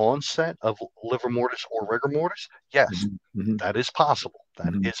the onset of livor mortis or rigor mortis? Yes, that is possible.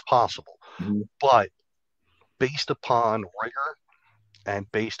 That is possible. But based upon rigor and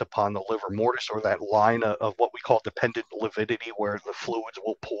based upon the livor mortis, or that line of what we call dependent lividity, where the fluids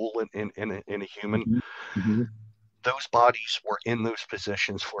will pool in a human, those bodies were in those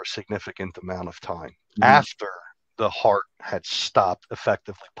positions for a significant amount of time after the heart had stopped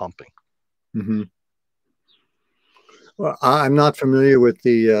effectively pumping. Well, I'm not familiar with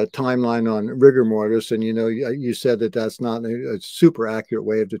the timeline on rigor mortis, and you said that that's not a super accurate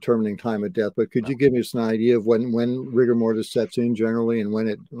way of determining time of death. But could you give us an idea of when rigor mortis sets in generally and when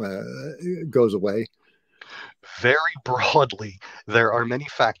it goes away? Very broadly, there are many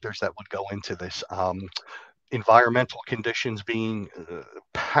factors that would go into this. Environmental conditions being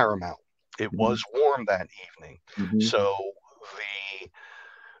paramount. It was warm that evening, so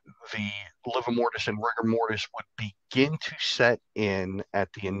the livor mortis and rigor mortis would begin to set in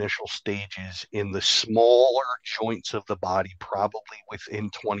at the initial stages in the smaller joints of the body, probably within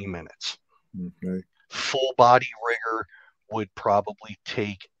 20 minutes. Full body rigor would probably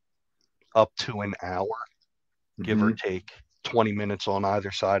take up to an hour, give or take 20 minutes on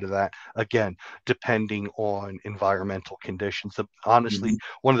either side of that. Again, depending on environmental conditions. Honestly,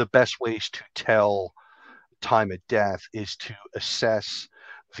 one of the best ways to tell time of death is to assess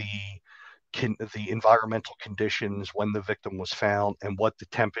the environmental conditions when the victim was found and what the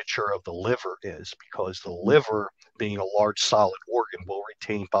temperature of the liver is, because the liver, being a large solid organ, will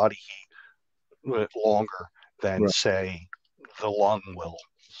retain body heat longer than, say, the lung will.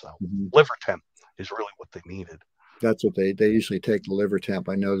 So liver temp is really what they needed. That's what they usually take, the liver temp.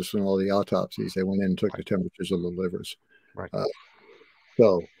 I noticed in all the autopsies, they went in and took the temperatures of the livers.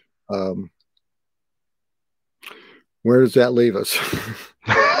 Where does that leave us?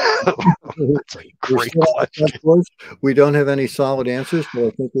 That's a great question. We don't have any solid answers, but I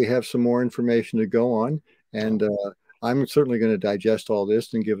think we have some more information to go on. And I'm certainly going to digest all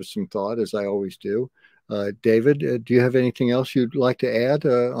this and give us some thought, as I always do. David, do you have anything else you'd like to add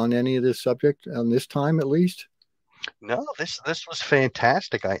on any of this subject, on this time at least? No, this was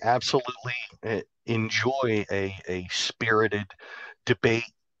fantastic. I absolutely enjoy a spirited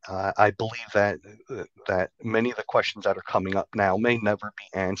debate. I believe that many of the questions that are coming up now may never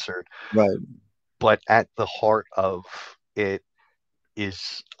be answered. Right. But at the heart of it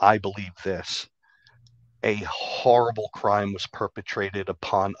is, I believe, this: a horrible crime was perpetrated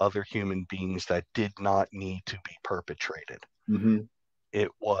upon other human beings that did not need to be perpetrated. It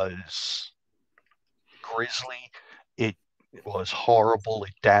was grisly. It was horrible.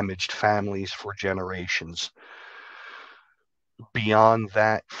 It damaged families for generations. Beyond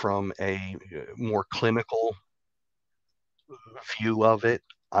that, from a more clinical view of it,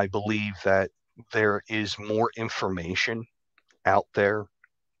 I believe that there is more information out there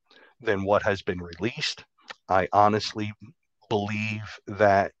than what has been released. I honestly believe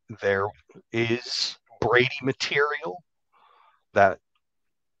that there is Brady material that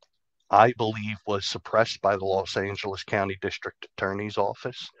I believe was suppressed by the Los Angeles County District Attorney's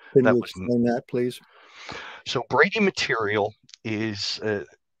Office. Can you explain that, please? So Brady material is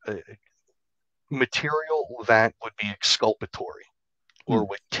material that would be exculpatory. or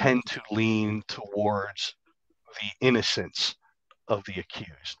would tend to lean towards the innocence of the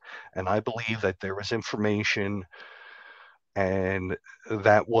accused. And I believe that there was information and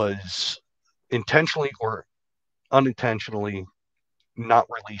that was intentionally or unintentionally not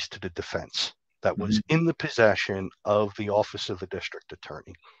released to the defense, that was in the possession of the office of the district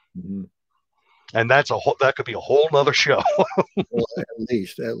attorney. And that could be a whole nother show. Well,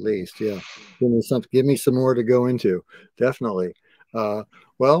 at least, yeah. Give me some more to go into. Definitely.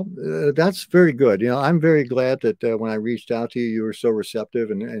 That's very good. I'm very glad that when I reached out to you, you were so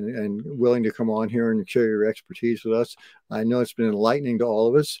receptive and willing to come on here and share your expertise with us. I know it's been enlightening to all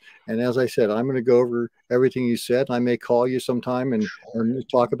of us. And as I said, I'm going to go over everything you said. I may call you sometime and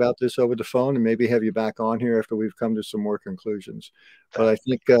talk about this over the phone and maybe have you back on here after we've come to some more conclusions. But I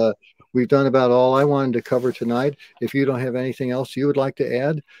think we've done about all I wanted to cover tonight. If you don't have anything else you would like to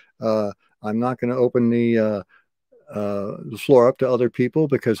add, I'm not going to open the floor up to other people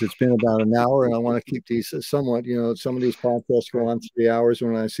because it's been about an hour and I want to keep these somewhat, some of these podcasts go on 3 hours.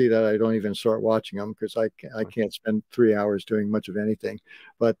 When I see that, I don't even start watching them because I can't spend 3 hours doing much of anything.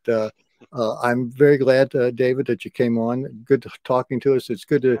 But I'm very glad, David, that you came on. Good talking to us. It's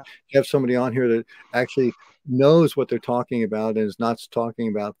good to have somebody on here that actually knows what they're talking about and is not talking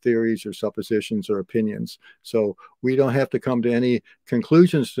about theories or suppositions or opinions. So we don't have to come to any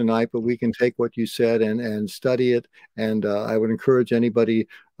conclusions tonight, but we can take what you said and study it. And I would encourage anybody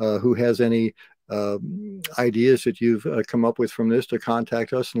who has any ideas that you've come up with from this to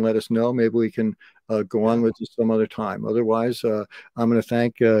contact us and let us know. Maybe we can go on with this some other time. Otherwise, I'm going to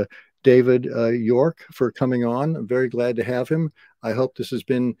thank David York for coming on. I'm very glad to have him. I hope this has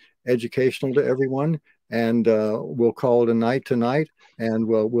been educational to everyone. And we'll call it a night tonight. And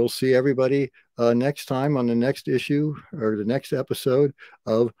we'll see everybody next time on the next issue or the next episode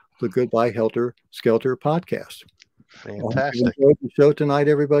of the Goodbye Helter Skelter podcast. Fantastic. Enjoyed the show tonight,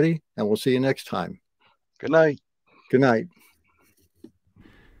 everybody. And we'll see you next time. Good night. Good night.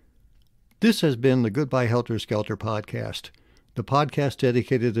 This has been the Goodbye Helter Skelter podcast, the podcast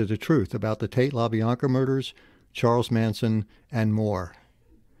dedicated to the truth about the Tate LaBianca murders, Charles Manson, and more.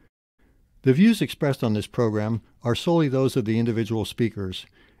 The views expressed on this program are solely those of the individual speakers,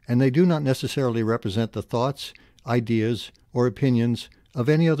 and they do not necessarily represent the thoughts, ideas, or opinions of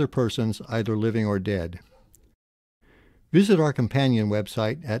any other persons, either living or dead. Visit our companion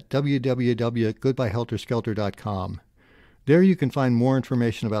website at www.goodbyehelterskelter.com. There you can find more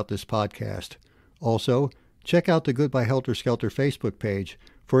information about this podcast. Also, check out the Goodbye Helter Skelter Facebook page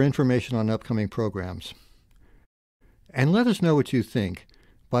for information on upcoming programs. And let us know what you think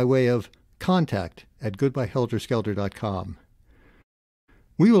by way of contact@goodbyehelterskelter.com.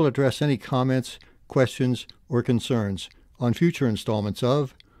 We will address any comments, questions, or concerns on future installments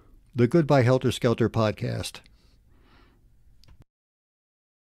of the Goodbye Helter Skelter podcast.